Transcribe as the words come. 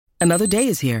Another day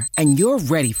is here, and you're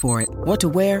ready for it. What to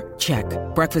wear? Check.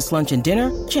 Breakfast, lunch, and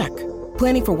dinner? Check.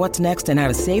 Planning for what's next and how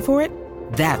to save for it?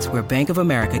 That's where Bank of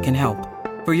America can help.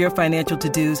 For your financial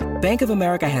to-dos, Bank of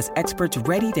America has experts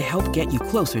ready to help get you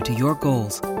closer to your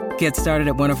goals. Get started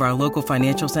at one of our local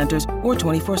financial centers or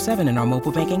 24/7 in our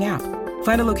mobile banking app.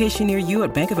 Find a location near you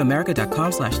at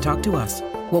bankofamerica.com/talktous.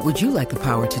 What would you like the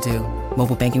power to do?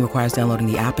 Mobile banking requires downloading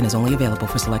the app and is only available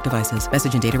for select devices.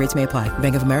 Message and data rates may apply.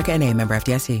 Bank of America N.A., member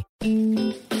FDIC.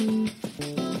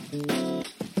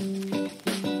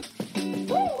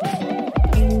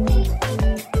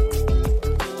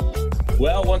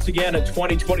 Well, once again, in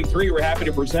 2023, we're happy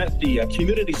to present the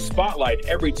Community Spotlight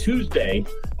every Tuesday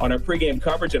on our pregame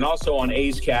coverage and also on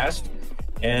A's Cast.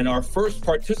 And our first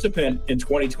participant in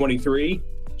 2023,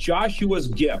 Joshua's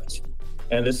Gift.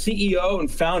 And the CEO and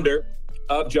founder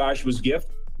of Joshua's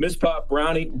Gift, Mizpah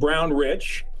Brown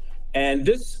Rich. And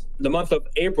the month of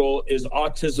April is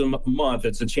Autism Month.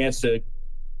 It's a chance to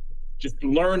just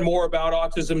learn more about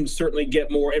autism, certainly get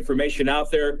more information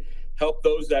out there, help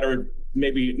those that are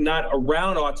maybe not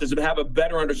around autism have a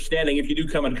better understanding if you do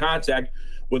come in contact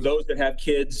with those that have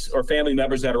kids or family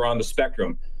members that are on the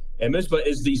spectrum. And Mizpah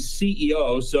is the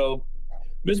CEO. So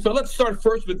Mizpah, let's start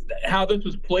first with how this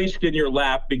was placed in your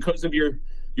lap because of your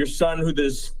son, who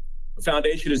this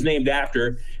foundation is named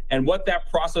after, and what that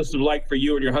process was like for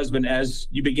you and your husband as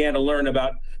you began to learn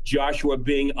about Joshua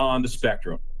being on the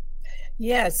spectrum.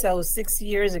 Yeah, so 6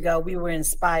 years ago, we were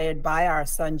inspired by our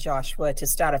son Joshua to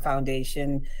start a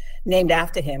foundation named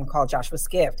after him called Joshua's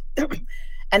Gift.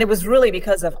 And it was really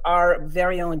because of our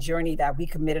very own journey that we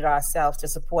committed ourselves to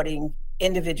supporting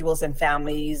individuals and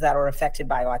families that are affected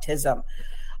by autism.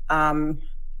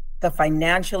 The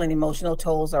financial and emotional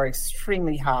tolls are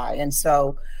extremely high. And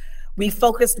so we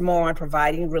focused more on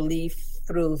providing relief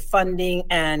through funding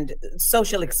and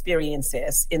social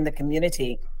experiences in the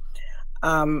community.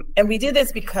 And we did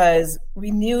this because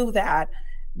we knew that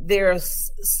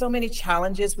there's so many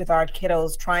challenges with our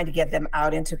kiddos trying to get them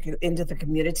out into the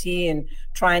community and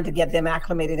trying to get them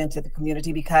acclimated into the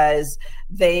community because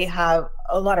they have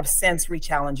a lot of sensory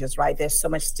challenges, right? There's so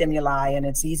much stimuli and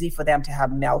it's easy for them to have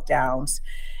meltdowns.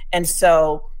 And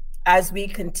so as we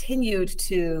continued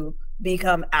to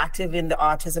become active in the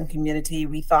autism community,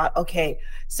 we thought, okay,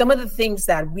 some of the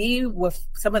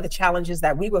challenges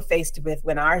that we were faced with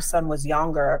when our son was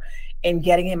younger and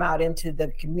getting him out into the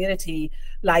community,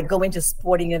 like going to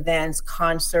sporting events,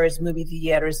 concerts, movie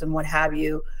theaters, and what have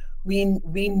you, we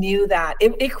knew that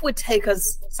it would take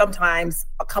us sometimes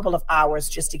a couple of hours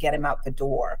just to get him out the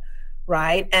door,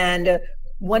 right? And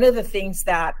one of the things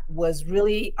that was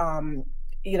really,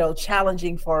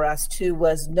 challenging for us too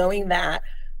was knowing that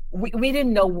we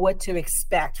didn't know what to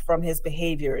expect from his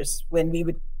behaviors when we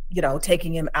would,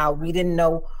 taking him out. We didn't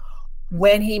know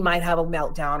when he might have a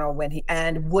meltdown or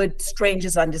and would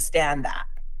strangers understand that,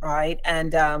 right?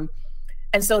 And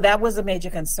so that was a major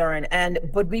concern.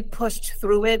 But we pushed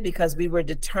through it because we were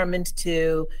determined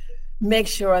to make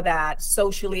sure that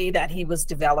socially that he was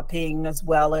developing as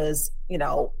well as,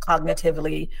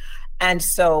 cognitively. And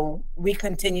so we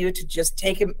continued to just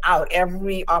take him out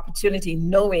every opportunity,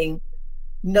 knowing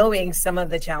some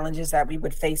of the challenges that we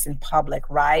would face in public,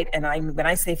 right? And when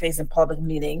I say face in public,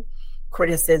 meaning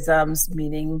criticisms,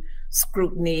 meaning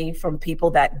scrutiny from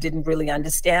people that didn't really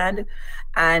understand.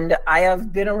 And I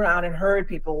have been around and heard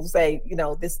people say,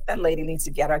 that lady needs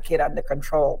to get our kid under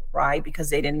control, right?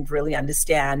 Because they didn't really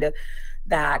understand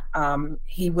that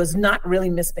he was not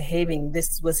really misbehaving.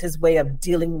 This was his way of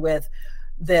dealing with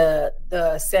the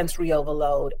sensory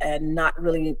overload and not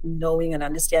really knowing and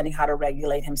understanding how to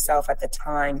regulate himself at the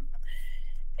time.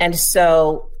 And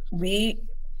so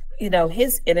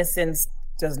his innocence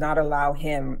does not allow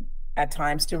him at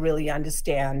times to really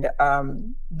understand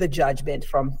the judgment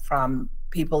from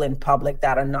people in public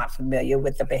that are not familiar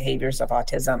with the behaviors of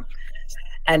autism.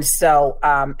 And so,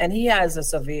 and he has a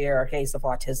severe case of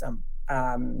autism,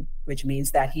 which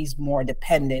means that he's more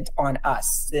dependent on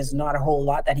us. There's not a whole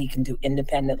lot that he can do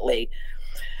independently.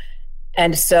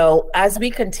 And so as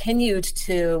we continued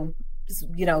to,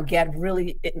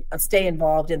 stay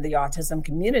involved in the autism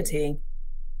community,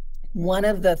 one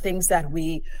of the things that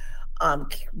we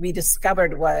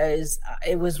discovered was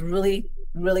it was really,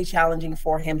 really challenging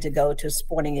for him to go to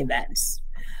sporting events.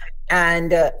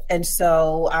 And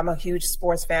so I'm a huge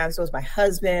sports fan, so is my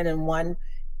husband. And one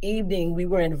evening we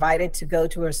were invited to go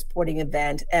to a sporting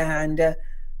event and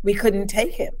we couldn't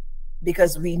take him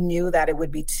because we knew that it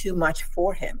would be too much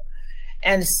for him.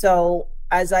 And so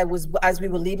as we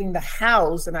were leaving the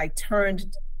house and I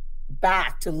turned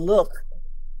back to look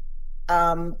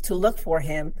for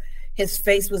him, his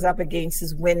face was up against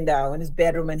his window in his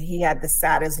bedroom, and he had the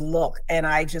saddest look. And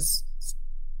I just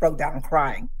broke down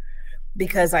crying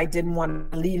because I didn't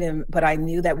want to leave him, but I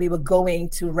knew that we were going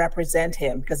to represent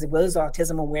him because it was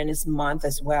Autism Awareness Month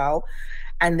as well.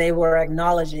 And they were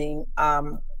acknowledging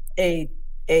a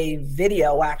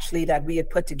video actually that we had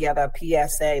put together, a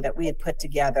PSA that we had put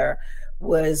together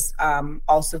was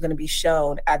also going to be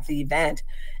shown at the event.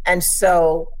 And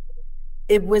so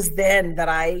it was then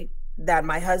that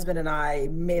my husband and I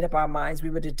made up our minds. We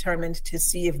were determined to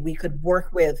see if we could work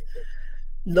with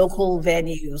local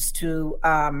venues to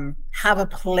have a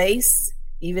place,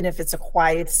 even if it's a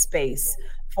quiet space,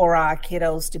 for our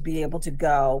kiddos to be able to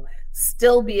go,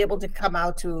 still be able to come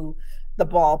out to the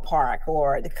ballpark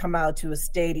or to come out to a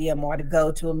stadium or to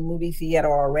go to a movie theater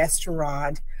or a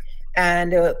restaurant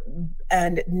and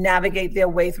navigate their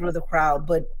way through the crowd,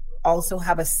 but also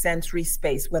have a sensory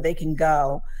space where they can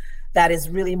go that is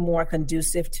really more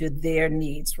conducive to their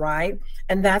needs, right?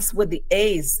 And that's what the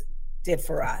A's did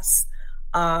for us.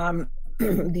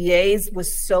 The A's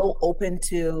was so open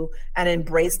to and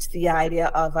embraced the idea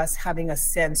of us having a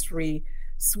sensory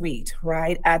suite,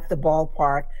 right, at the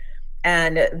ballpark.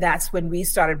 And that's when we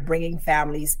started bringing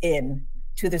families in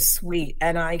to the suite.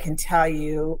 And I can tell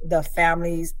you, the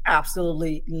families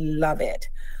absolutely love it.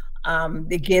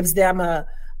 It gives them a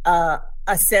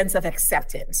sense of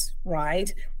acceptance,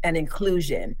 right, and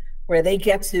inclusion, where they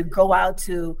get to go out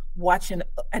to watch an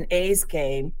A's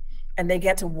game, and they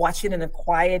get to watch it in a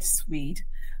quiet suite,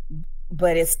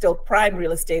 but it's still prime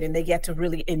real estate, and they get to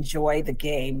really enjoy the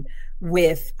game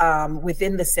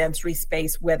within the sensory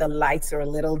space where the lights are a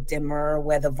little dimmer,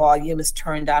 where the volume is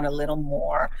turned down a little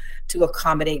more to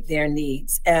accommodate their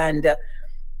needs. And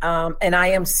I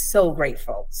am so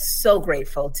grateful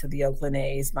to the Oakland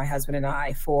A's, my husband and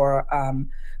I, for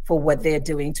what they're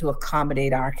doing to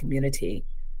accommodate our community.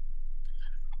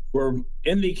 We're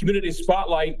in the community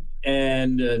spotlight,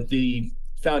 and the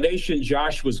foundation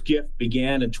Joshua's Gift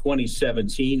began in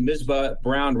 2017. Mizpah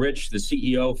Brown-Rich, the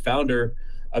CEO, founder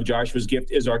of Joshua's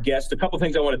Gift, is our guest. A couple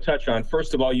things I want to touch on.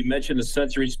 First of all, you mentioned the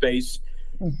sensory space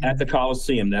at the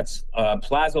Coliseum. That's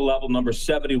Plaza level number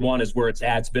 71 is where it's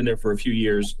at. It's been there for a few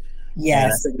years. Yes.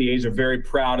 And I think the A's are very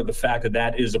proud of the fact that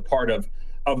that is a part of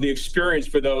the experience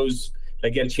for those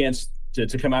that get a chance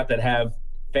to come out that have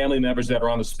family members that are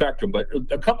on the spectrum. But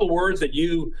a couple words that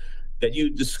you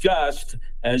discussed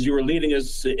as you were leading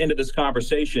us into this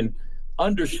conversation,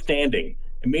 understanding,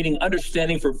 and meaning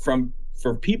understanding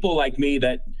for people like me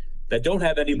that don't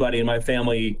have anybody in my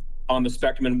family on the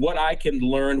spectrum, and what I can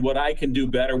learn, what I can do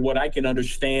better, what I can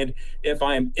understand if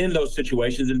I'm in those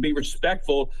situations, and be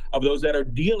respectful of those that are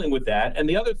dealing with that. And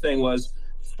the other thing was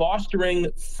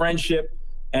fostering friendship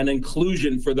and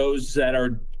inclusion for those that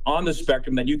are on the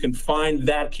spectrum, that you can find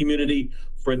that community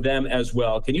for them as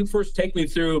well. Can you first take me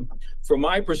through, from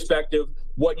my perspective,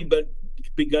 what you've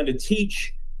begun to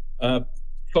teach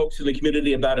folks in the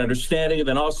community about understanding, and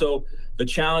then also the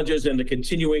challenges and the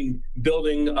continuing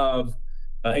building of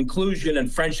inclusion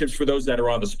and friendships for those that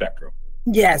are on the spectrum?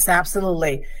 Yes,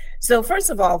 absolutely. So first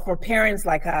of all, for parents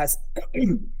like us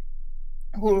who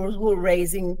are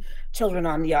raising children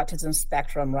on the autism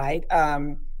spectrum, right?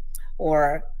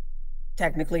 Or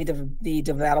technically the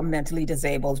developmentally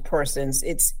disabled persons,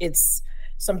 it's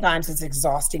sometimes it's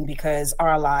exhausting because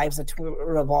our lives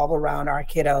revolve around our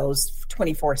kiddos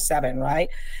 24/7, right?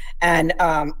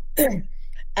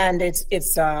 And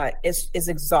it's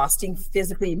exhausting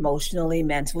physically, emotionally,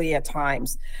 mentally at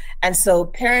times. And so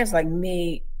parents like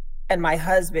me and my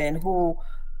husband, who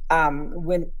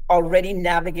when already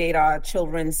navigate our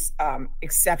children's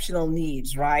exceptional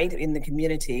needs, right, in the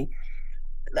community,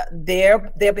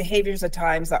 their behaviors at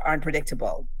times are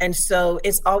unpredictable. And so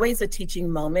it's always a teaching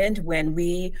moment when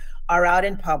we are out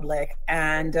in public,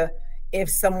 and if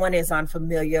someone is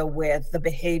unfamiliar with the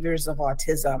behaviors of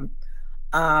autism,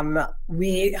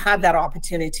 we have that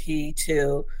opportunity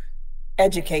to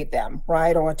educate them,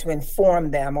 right? Or to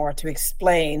inform them, or to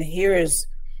explain, here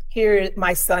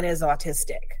my son is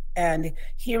autistic, and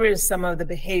here is some of the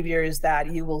behaviors that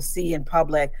you will see in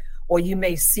public, or you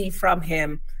may see from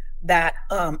him that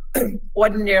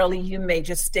ordinarily you may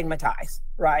just stigmatize,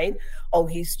 right? Oh,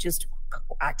 he's just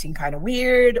acting kind of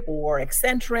weird or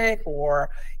eccentric, or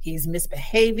he's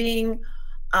misbehaving.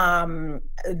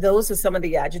 Those are some of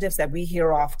the adjectives that we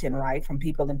hear often, right, from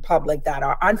people in public that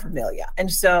are unfamiliar.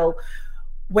 And so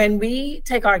when we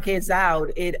take our kids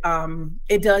out, it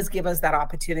does give us that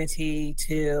opportunity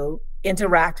to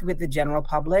interact with the general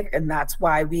public. And that's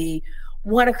why we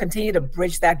want to continue to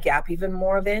bridge that gap even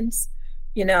more, Vince,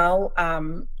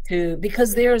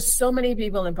 because there's so many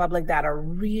people in public that are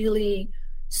really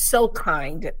so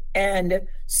kind and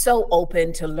so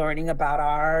open to learning about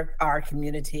our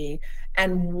community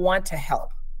and want to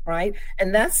help, right?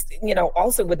 And that's,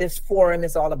 also what this forum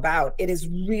is all about. It is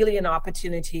really an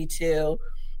opportunity to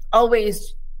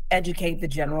always educate the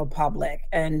general public.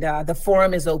 And the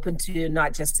forum is open to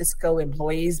not just Cisco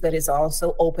employees, but is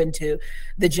also open to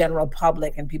the general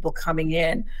public and people coming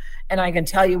in. And I can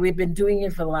tell you, we've been doing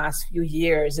it for the last few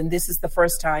years, and this is the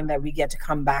first time that we get to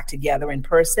come back together in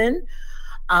person.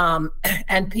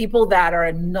 And people that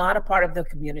are not a part of the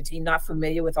community, not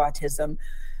familiar with autism,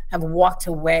 have walked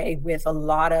away with a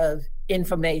lot of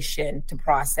information to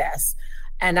process.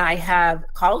 And I have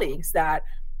colleagues that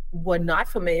were not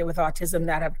familiar with autism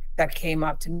that came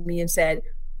up to me and said,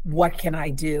 "What can I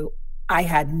do? I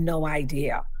had no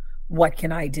idea. What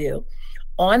can I do?"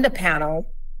 On the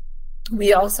panel,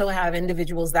 we also have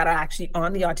individuals that are actually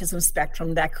on the autism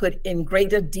spectrum that could, in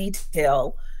greater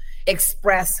detail,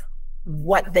 express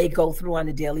what they go through on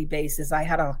a daily basis. I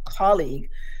had a colleague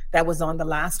that was on the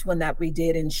last one that we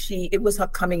did, and it was her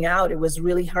coming out. It was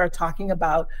really her talking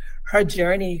about her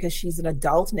journey, because she's an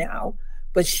adult now,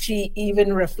 but she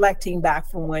even reflecting back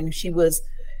from when she was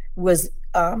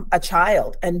a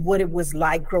child and what it was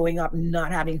like growing up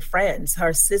not having friends.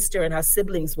 Her sister and her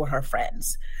siblings were her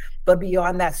friends, but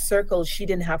beyond that circle, she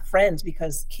didn't have friends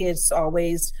because kids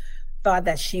always thought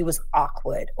that she was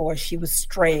awkward or she was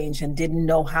strange and didn't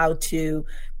know how to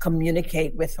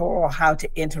communicate with her or how to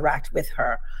interact with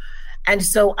her. And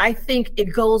so I think it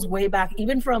goes way back,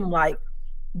 even from like,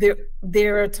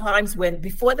 there are times when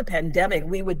before the pandemic,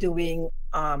 we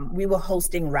were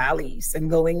hosting rallies and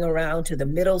going around to the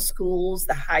middle schools,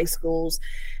 the high schools,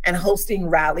 and hosting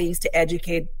rallies to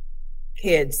educate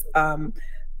kids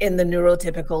in the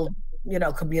neurotypical,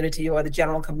 community or the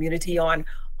general community on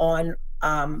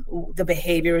the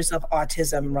behaviors of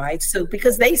autism, right? So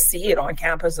because they see it on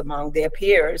campus among their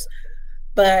peers,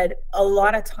 but a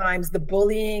lot of times the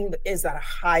bullying is at a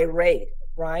high rate,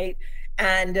 right?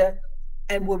 And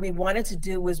what we wanted to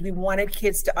do was we wanted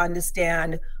kids to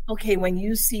understand, okay, when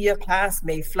you see your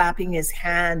classmate flapping his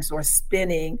hands or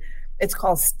spinning, it's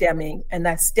called stemming. And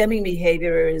that stemming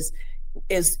behavior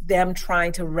is them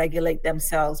trying to regulate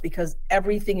themselves, because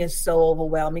everything is so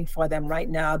overwhelming for them right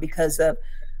now because of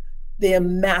the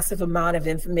massive amount of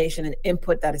information and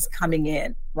input that is coming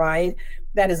in, right?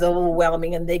 That is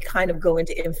overwhelming, and they kind of go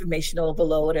into information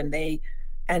overload,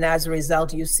 and as a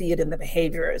result, you see it in the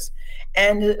behaviors.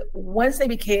 And once they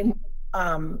became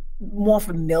more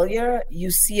familiar, you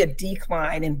see a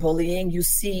decline in bullying. You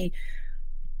see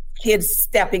kids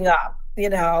stepping up,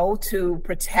 to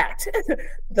protect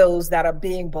those that are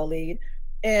being bullied.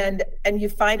 And you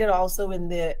find it also in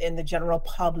the general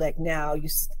public now.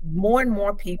 More and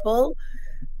more people,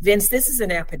 Vince, this is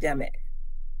an epidemic.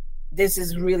 This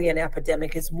is really an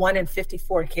epidemic. It's 1 in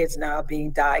 54 kids now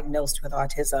being diagnosed with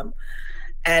autism.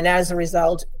 And as a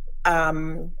result,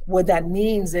 what that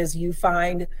means is you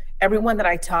find everyone that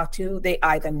I talk to, they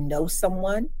either know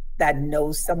someone that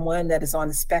knows someone that is on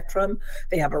the spectrum,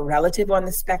 they have a relative on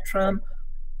the spectrum,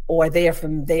 or they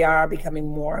are becoming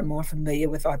more and more familiar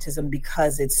with autism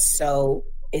because it's so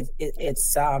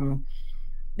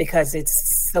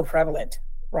prevalent,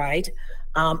 right?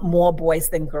 More boys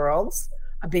than girls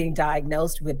are being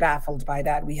diagnosed. We're baffled by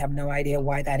that. We have no idea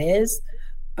why that is,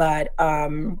 but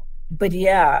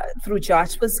yeah, through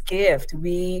Joshua's gift,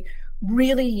 we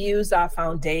really use our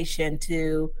foundation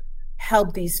to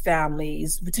help these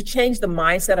families, to change the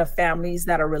mindset of families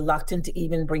that are reluctant to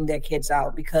even bring their kids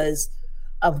out because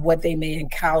of what they may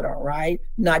encounter, right?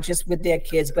 Not just with their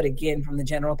kids, but again, from the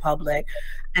general public.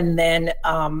 And then,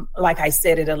 like I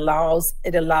said, it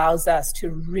allows us to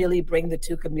really bring the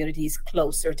two communities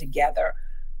closer together.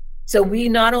 So we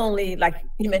not only, like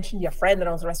you mentioned, your friend that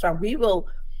owns a restaurant, we will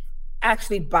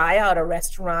actually buy out a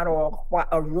restaurant or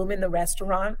a room in the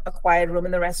restaurant, a quiet room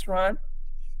in the restaurant,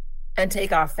 and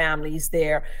take our families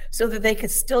there so that they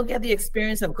could still get the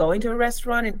experience of going to a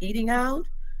restaurant and eating out,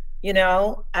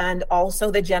 and also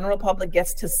the general public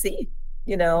gets to see,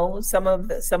 some of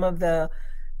the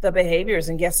behaviors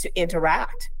and gets to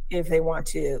interact if they want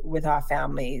to with our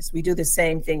families. We do the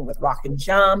same thing with Rock and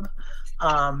Jump.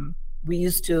 We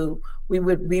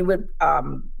would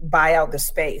buy out the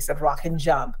space of Rock and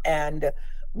Jump, and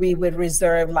we would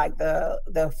reserve like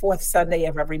the fourth Sunday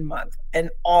of every month, and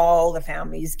all the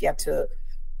families get to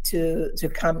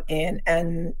come in,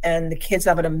 and the kids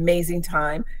have an amazing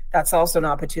time. That's also an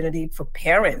opportunity for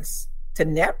parents to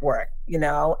network,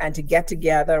 and to get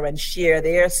together and share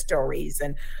their stories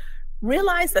and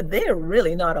realize that they're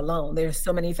really not alone. There's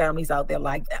so many families out there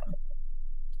like them.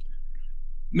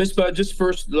 Mizpah, just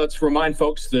first, let's remind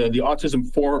folks the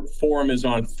Autism Forum is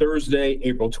on Thursday,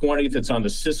 April 20th. It's on the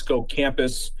Cisco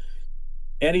campus.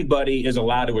 Anybody is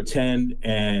allowed to attend.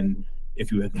 And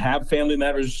if you have family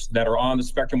members that are on the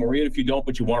spectrum, or even if you don't,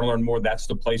 but you want to learn more, that's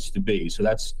the place to be. So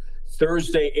that's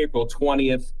Thursday, April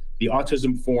 20th, the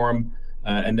Autism Forum,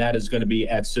 and that is going to be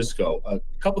at Cisco. A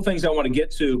couple things I want to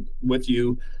get to with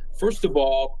you. First of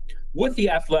all, with the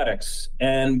athletics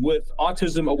and with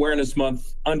Autism Awareness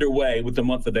Month underway with the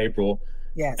month of April,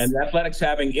 yes, and the athletics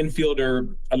having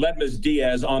infielder Aledmus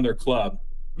Diaz on their club,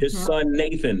 his son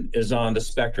Nathan is on the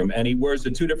spectrum, and he wears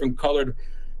the two different colored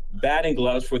batting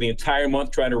gloves for the entire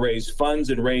month, trying to raise funds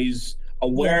and raise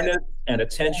awareness and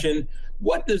attention.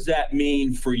 What does that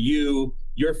mean for you,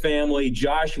 your family,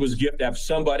 Joshua's gift, to have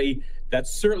somebody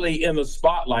that's certainly in the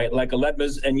spotlight like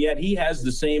Aledmus, and yet he has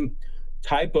the same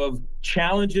type of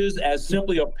challenges as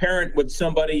simply a parent with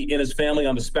somebody in his family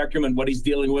on the spectrum and what he's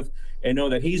dealing with, and know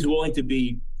that he's willing to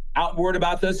be outward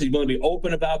about this, he's willing to be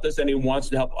open about this, and he wants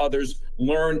to help others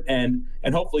learn and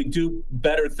hopefully do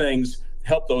better things,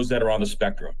 help those that are on the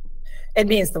spectrum. It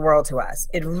means the world to us.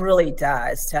 It really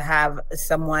does, to have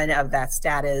someone of that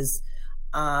status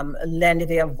lend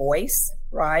their voice,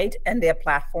 right, and their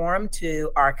platform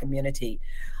to our community.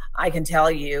 I can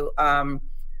tell you,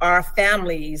 our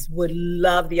families would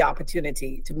love the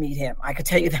opportunity to meet him. I could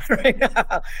tell you that right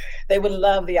now. They would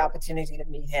love the opportunity to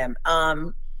meet him.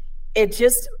 It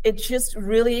just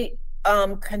really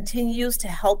continues to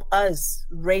help us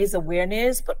raise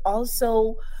awareness, but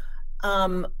also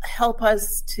help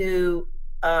us to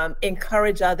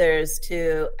encourage others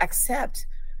to accept,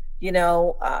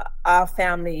 our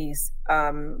families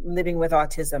living with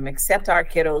autism, accept our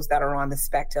kiddos that are on the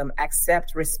spectrum,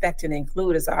 accept, respect, and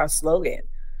include is our slogan.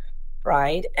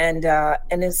 Right. And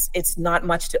it's not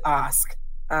much to ask,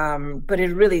 but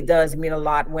it really does mean a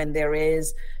lot when there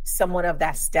is someone of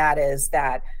that status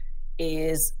that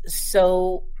is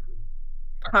so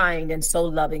kind and so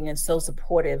loving and so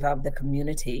supportive of the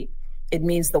community. It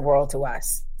means the world to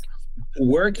us.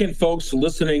 Where can folks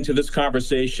listening to this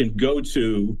conversation go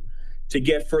to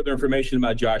get further information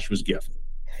about Joshua's gift?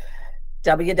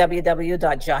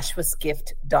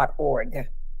 www.joshuasgift.org.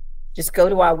 Just go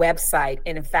to our website.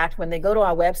 And in fact, when they go to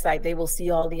our website, they will see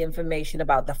all the information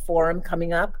about the forum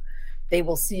coming up. They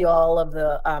will see all of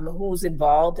the who's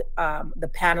involved, the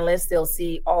panelists. They'll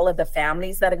see all of the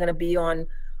families that are going to be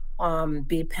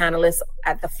be panelists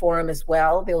at the forum as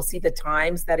well. They'll see the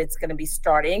times that it's going to be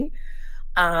starting.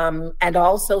 And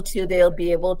also too, they'll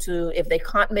be able to, if they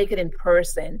can't make it in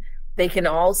person, they can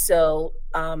also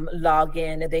log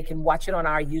in and they can watch it on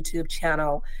our YouTube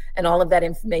channel, and all of that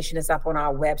information is up on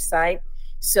our website.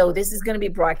 So this is going to be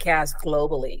broadcast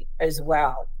globally as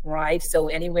well, right? So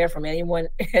anyone from anywhere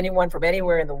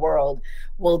in the world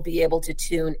will be able to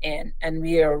tune in, and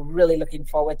we are really looking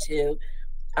forward to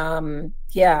talking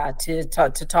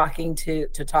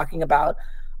about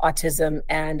autism,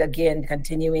 and again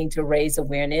continuing to raise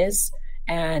awareness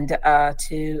and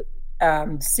to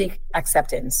seek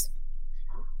acceptance.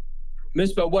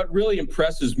 Mizpah, what really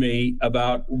impresses me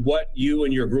about what you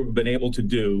and your group have been able to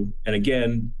do, and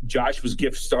again, Joshua's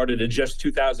gift started in just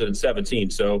 2017.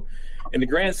 So in the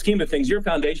grand scheme of things, your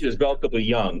foundation is relatively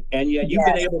young, and yet you've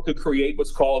been able to create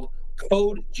what's called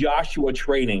Code Joshua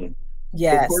training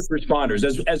for first responders.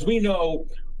 As we know,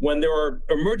 when there are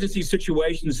emergency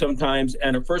situations sometimes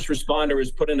and a first responder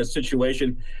is put in a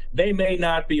situation, they may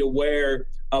not be aware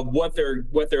of what they're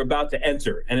about to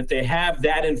enter. And if they have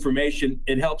that information,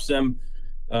 it helps them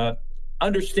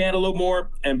understand a little more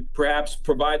and perhaps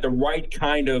provide the right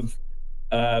kind of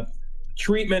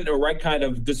treatment or right kind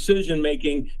of decision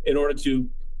making in order to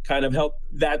kind of help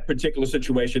that particular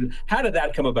situation. How did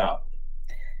that come about?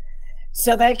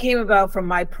 So that came about from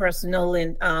my personal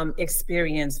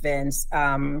experience, Vince.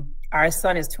 Our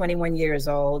son is 21 years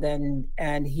old, and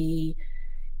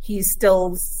he's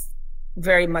still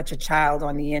very much a child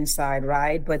on the inside,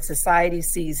 right? But society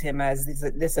sees him as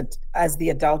the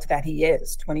adult that he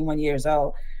is, 21 years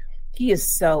old. He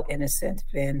is so innocent,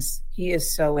 Vince. He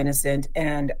is so innocent,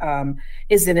 and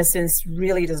his innocence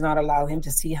really does not allow him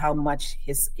to see how much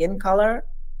his skin color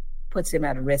puts him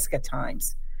at risk at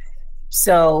times.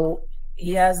 So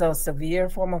he has a severe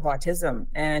form of autism,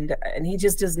 and he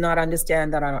just does not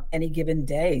understand that on any given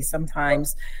day,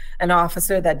 sometimes an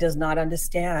officer that does not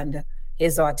understand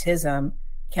his autism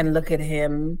can look at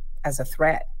him as a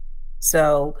threat.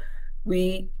 So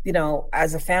we,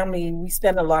 as a family, we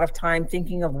spend a lot of time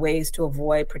thinking of ways to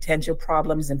avoid potential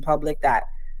problems in public that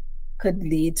could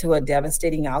lead to a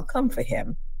devastating outcome for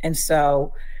him. And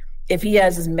so if he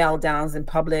has his meltdowns in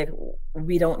public,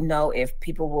 we don't know if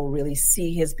people will really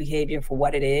see his behavior for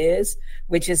what it is,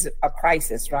 which is a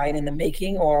crisis, right, in the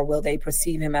making, or will they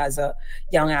perceive him as a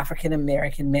young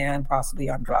African-American man, possibly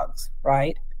on drugs,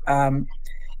 right?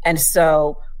 And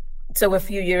so a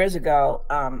few years ago,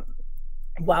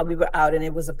 while we were out and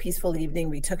it was a peaceful evening,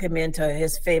 we took him into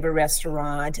his favorite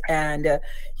restaurant and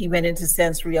he went into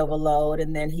sensory overload.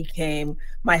 And then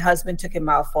my husband took him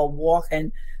out for a walk,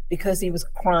 and because he was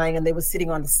crying and they were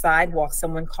sitting on the sidewalk,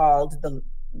 someone called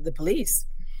the police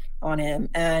on him.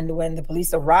 And when the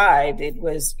police arrived, it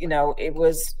was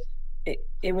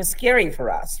scary for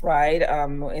us, right?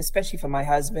 Especially for my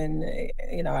husband,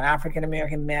 an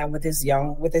African-American man with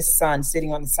his son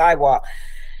sitting on the sidewalk.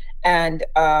 And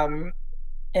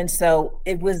so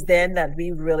it was then that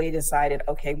we really decided,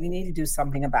 okay, we need to do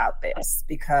something about this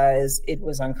because it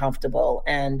was uncomfortable.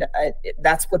 And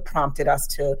that's what prompted us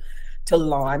to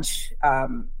launch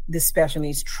this special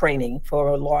needs training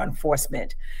for law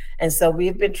enforcement. And so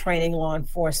we've been training law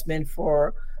enforcement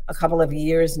for a couple of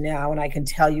years now, and I can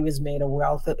tell you has made a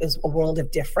world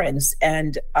of difference.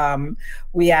 And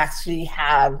we actually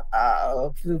have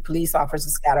police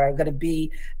officers that are going to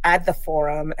be at the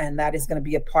forum, and that is going to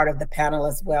be a part of the panel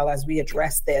as well as we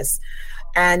address this.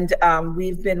 And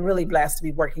we've been really blessed to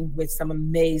be working with some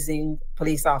amazing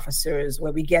police officers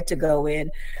where we get to go in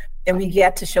and we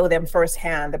get to show them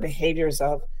firsthand the behaviors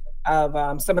of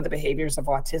some of the behaviors of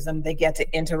autism. They get to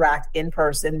interact in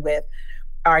person with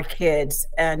our kids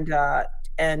and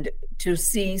to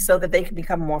see so that they can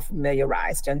become more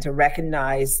familiarized and to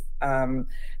recognize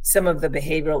some of the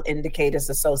behavioral indicators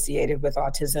associated with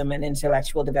autism and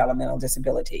intellectual developmental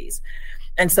disabilities.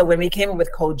 And so when we came up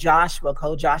with Code Joshua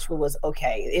was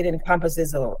okay. It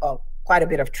encompasses quite a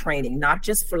bit of training, not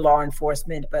just for law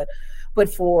enforcement, but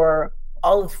for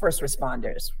all of first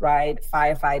responders, right?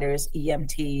 Firefighters,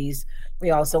 EMTs. We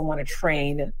also want to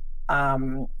train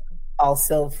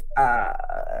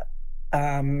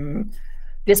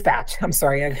dispatch. I'm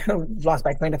sorry, I lost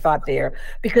my train of thought there,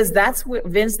 because that's where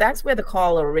the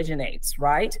call originates,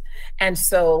 right? And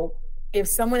so if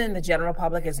someone in the general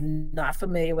public is not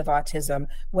familiar with autism,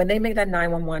 when they make that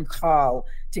 911 call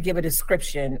to give a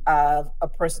description of a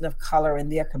person of color in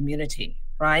their community,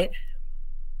 right?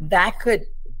 That could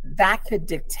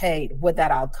dictate what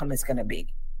that outcome is going to be.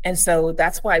 And so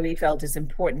that's why we felt it's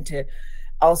important to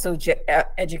also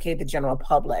educate the general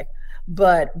public.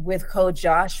 But with Code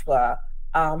Joshua,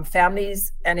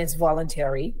 families, and it's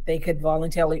voluntary, they could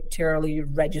voluntarily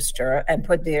register and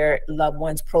put their loved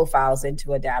ones' profiles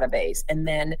into a database. And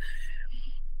then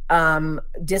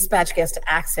dispatch gets to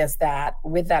access that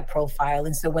with that profile.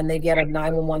 And so when they get a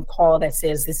 911 call that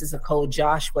says this is a Code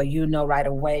Joshua, right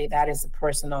away that is a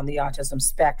person on the autism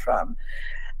spectrum.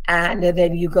 And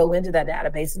then you go into that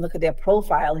database and look at their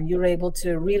profile, and you're able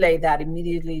to relay that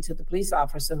immediately to the police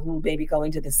officer who may be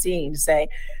going to the scene to say,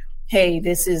 hey,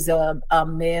 this is a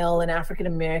male, an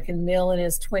African-American male in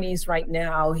his 20s right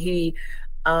now. He,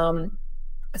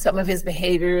 some of his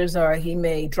behaviors are he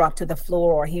may drop to the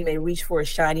floor, or he may reach for a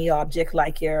shiny object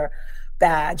like your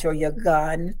badge or your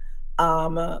gun.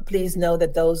 Please know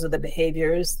that those are the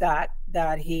behaviors that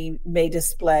he may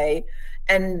display.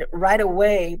 And right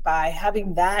away, by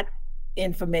having that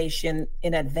information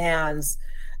in advance,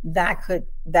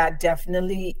 that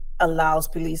definitely allows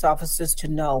police officers to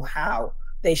know how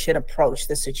they should approach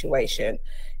the situation.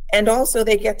 And also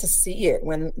they get to see it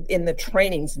when in the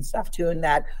trainings and stuff too, and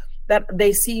that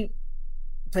they see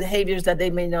behaviors that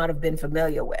they may not have been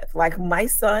familiar with. Like my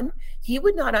son, he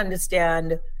would not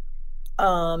understand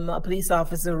a police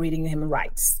officer reading him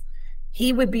rights.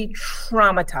 He would be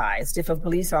traumatized if a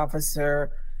police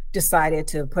officer decided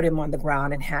to put him on the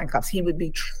ground in handcuffs. He would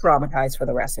be traumatized for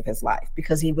the rest of his life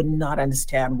because he would not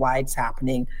understand why it's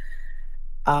happening,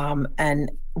 and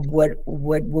what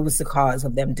was the cause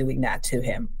of them doing that to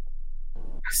him.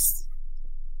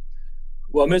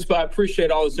 Well, Mizpah, I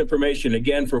appreciate all this information.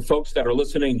 Again, for folks that are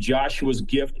listening,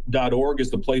 joshuasgift.org is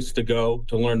the place to go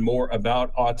to learn more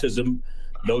about autism,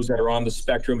 those that are on the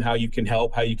spectrum, how you can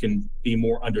help, how you can be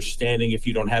more understanding if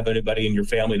you don't have anybody in your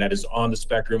family that is on the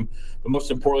spectrum. But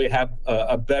most importantly, have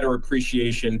a better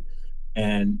appreciation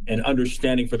and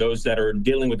understanding for those that are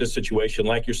dealing with this situation,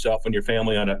 like yourself and your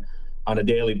family on a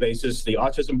daily basis. The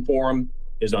Autism Forum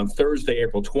is on Thursday,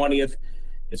 April 20th.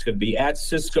 It's going to be at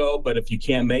Cisco, but if you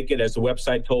can't make it, as the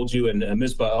website told you, and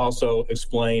Mizpah also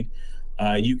explained,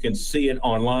 you can see it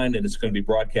online, and it's going to be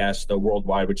broadcast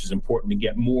worldwide, which is important to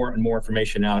get more and more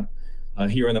information out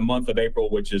here in the month of April,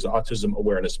 which is Autism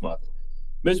Awareness Month.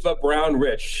 Mizpah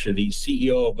Brown-Rich, the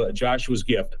CEO of Joshua's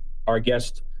Gift, our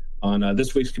guest on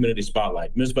this week's Community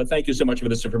Spotlight. Mizpah, thank you so much for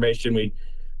this information. We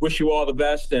wish you all the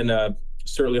best, and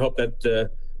certainly hope that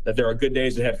there are good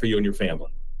days ahead for you and your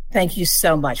family. Thank you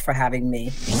so much for having me.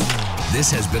 This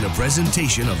has been a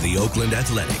presentation of the Oakland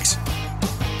Athletics.